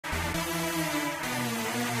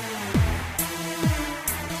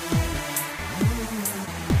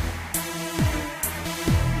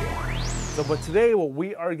But today what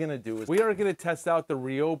we are going to do is we are going to test out the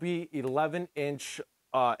Ryobi 11-inch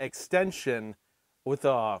extension with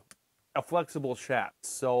a flexible shaft.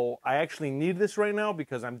 So I actually need this right now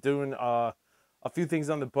because I'm doing a few things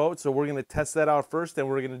on the boat. So we're going to test that out first, and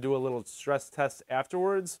we're going to do a little stress test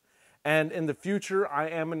afterwards. And in the future, I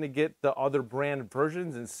am going to get the other brand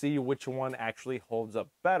versions and see which one actually holds up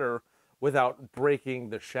better without breaking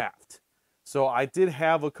the shaft. So I did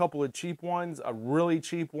have a couple of cheap ones, really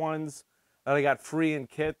cheap ones that I got free in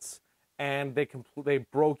kits, and they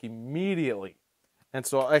broke immediately. And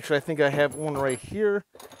so actually, I think I have one right here.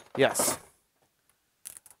 Yes.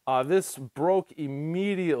 This broke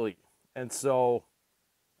immediately, and so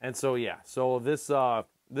yeah. So this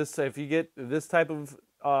if you get this type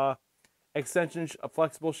of extension, a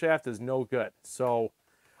flexible shaft is no good. So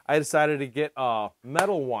I decided to get a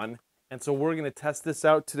metal one, and so we're gonna test this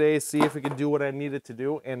out today, see if it can do what I need it to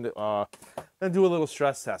do, and then do a little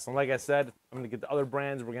stress test. And like I said, I'm gonna get the other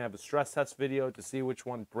brands. We're gonna have a stress test video to see which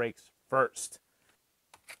one breaks first.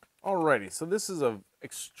 Alrighty, so this is a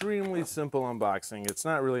extremely simple unboxing. It's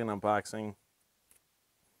not really an unboxing,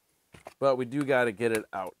 but we do got to get it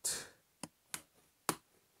out.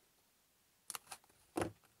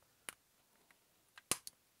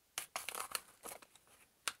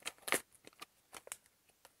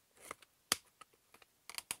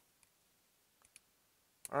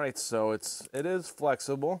 Alright, so it is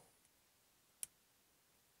flexible.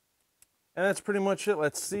 And that's pretty much it.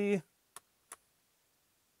 Let's see.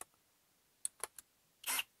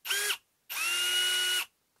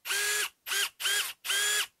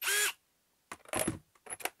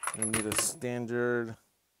 I need a standard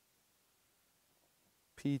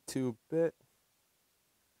P2 bit.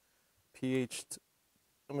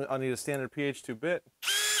 I need a standard PH2 bit.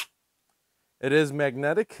 It is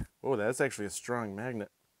magnetic. Oh, that's actually a strong magnet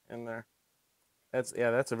in there. That's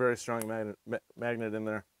a very strong magnet in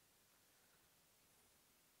there.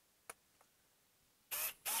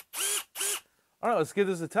 All right, let's give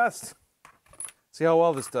this a test. See how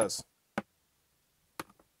well this does.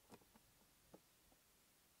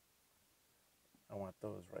 I want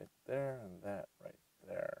those right there and that right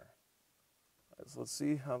there. So let's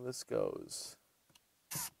see how this goes.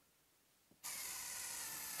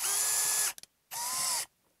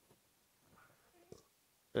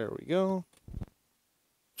 There we go.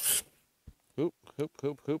 Hoop, hoop,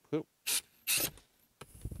 hoop, hoop, hoop.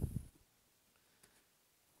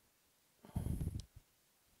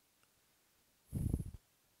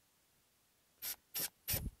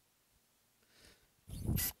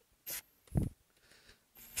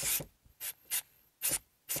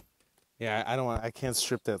 Yeah, I can't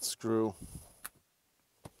strip that screw.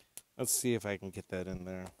 Let's see if I can get that in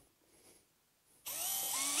there.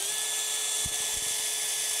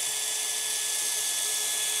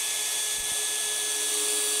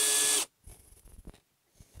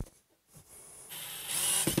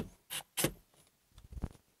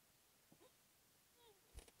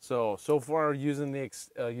 So far using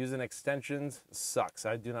using extensions sucks.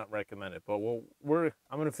 I do not recommend it. But I'm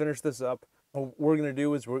going to finish this up. What we're going to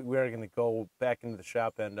do is we are going to go back into the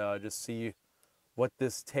shop and just see what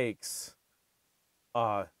this takes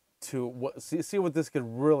see what this could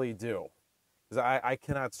really do. Because I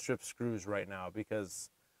cannot strip screws right now, because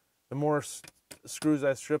the more screws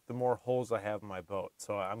I strip, the more holes I have in my boat.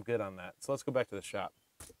 So I'm good on that. So let's go back to the shop.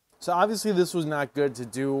 So obviously this was not good to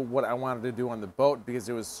do what I wanted to do on the boat, because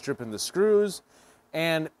it was stripping the screws,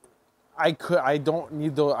 and I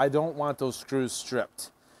don't want those screws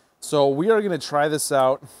stripped. So we are going to try this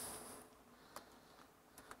out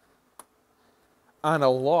on a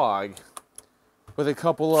log with a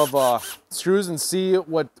couple of screws and see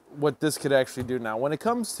what this could actually do. Now, when it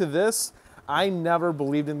comes to this, I never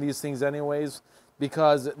believed in these things anyways,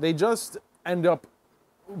 because they just end up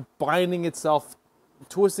binding itself,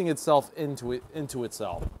 twisting itself into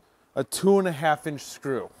itself. A 2.5-inch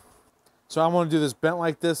screw. So I'm going to do this bent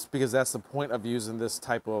like this, because that's the point of using this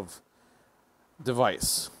type of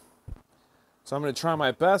device. So I'm going to try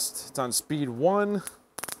my best. It's on speed 1.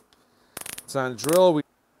 It's on drill. All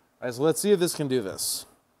right, so let's see if this can do this.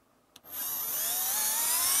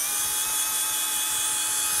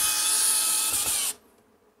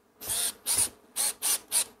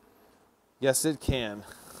 Yes, it can.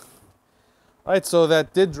 All right, so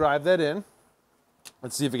that did drive that in.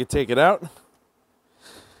 Let's see if it can take it out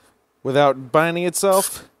without binding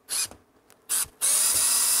itself.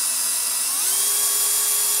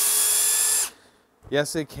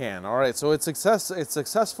 Yes, it can. All right, so it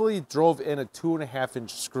successfully drove in a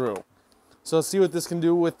 2.5-inch screw. So let's see what this can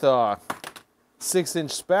do with 6-inch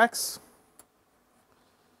specs.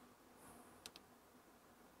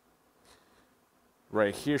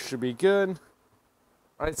 Right here should be good.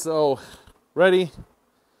 All right, so ready,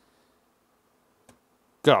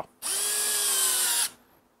 go.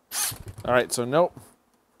 All right, so nope,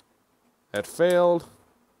 that failed.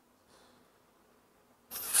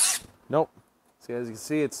 Nope. See, as you can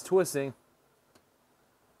see, it's twisting.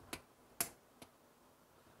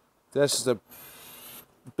 That's just a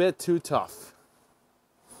bit too tough.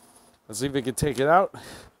 Let's see if we can take it out.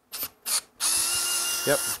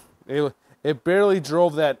 Yep. It barely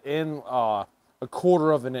drove that in a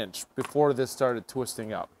quarter of an inch before this started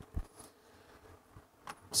twisting up.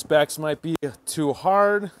 Specs might be too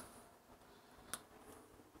hard.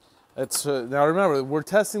 Now remember, we're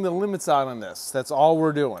testing the limits out on this. That's all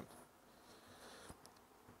we're doing.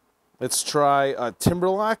 Let's try a timber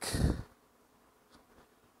lock.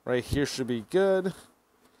 Right here should be good. All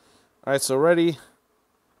right, so ready,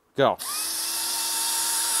 go.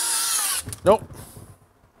 Nope.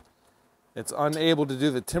 It's unable to do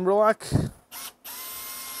the timber lock.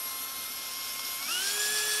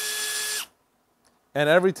 And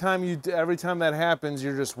every time that happens,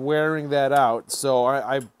 you're just wearing that out.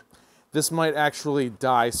 So this might actually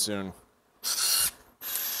die soon.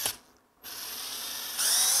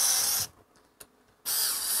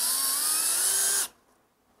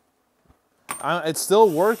 It's still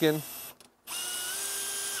working.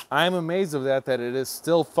 I'm amazed of that it is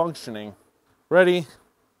still functioning. Ready,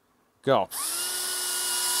 go.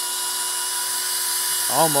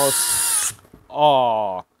 Almost.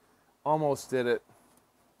 Oh, almost did it.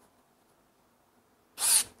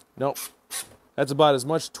 Nope. That's about as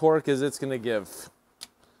much torque as it's going to give.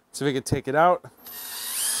 See if we can take it out.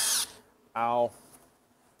 Ow.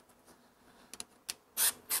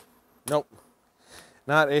 Nope.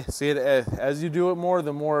 See it as you do it more,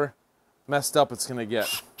 the more messed up it's going to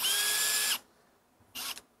get.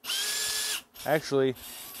 Actually,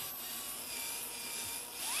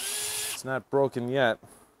 it's not broken yet.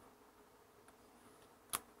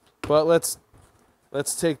 But let's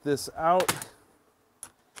take this out.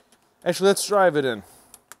 Actually, let's drive it in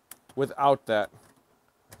without that.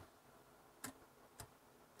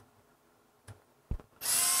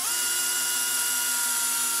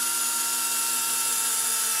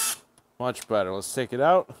 Much better. Let's take it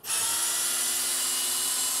out.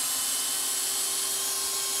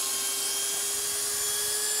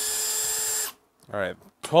 All right,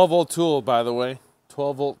 12-volt tool, by the way,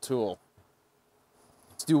 12-volt tool.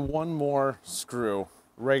 Let's do one more screw,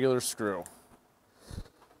 regular screw.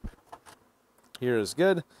 Here is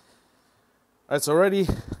good. All right, so ready,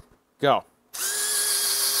 go.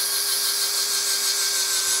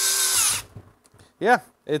 Yeah,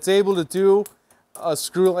 it's able to do a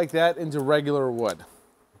screw like that into regular wood.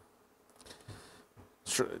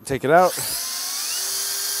 Take it out.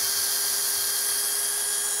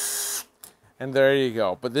 And there you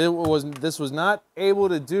go. But this was not able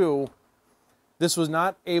to drill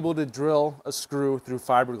a screw through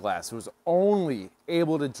fiberglass. It was only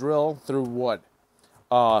able to drill through wood.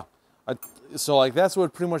 So like that's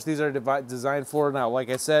what pretty much these are designed for. Now,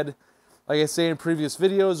 like I say in previous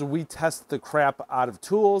videos, we test the crap out of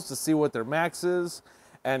tools to see what their max is.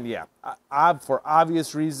 And yeah, for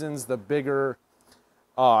obvious reasons, the bigger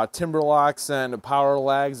timber locks and power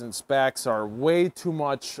lags and specs are way too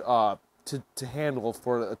much to handle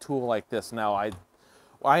for a tool like this. Now, I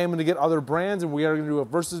am going to get other brands, and we are going to do a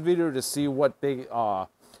versus video to see what they,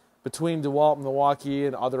 between DeWalt, Milwaukee,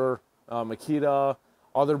 and other Makita,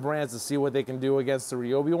 other brands, to see what they can do against the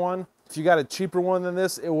Ryobi one. If you got a cheaper one than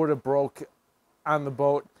this, it would have broke on the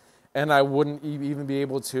boat, and I wouldn't even be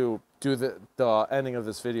able to do the ending of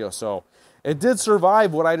this video. So it did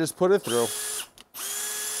survive what I just put it through,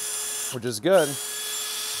 which is good.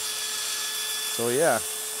 So yeah,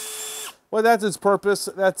 well, that's its purpose.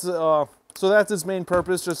 So that's its main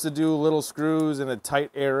purpose, just to do little screws in a tight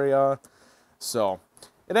area. So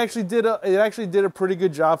it actually did a pretty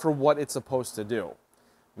good job for what it's supposed to do.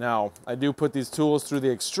 Now, I do put these tools through the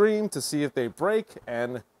extreme to see if they break,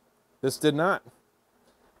 and this did not.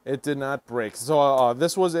 It did not break. So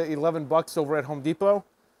this was at $11 over at Home Depot.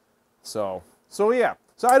 So yeah.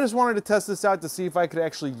 So I just wanted to test this out to see if I could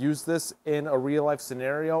actually use this in a real life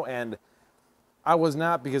scenario, and I was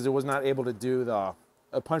not, because it was not able to do the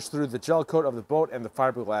punch through the gel coat of the boat and the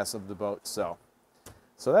fiberglass of the boat. So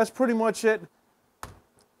that's pretty much it.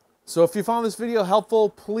 So if you found this video helpful,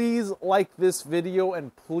 please like this video,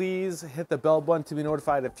 and please hit the bell button to be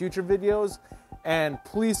notified of future videos, and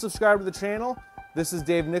please subscribe to the channel. This is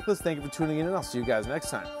Dave Nicholas. Thank you for tuning in, and I'll see you guys next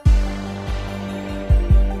time.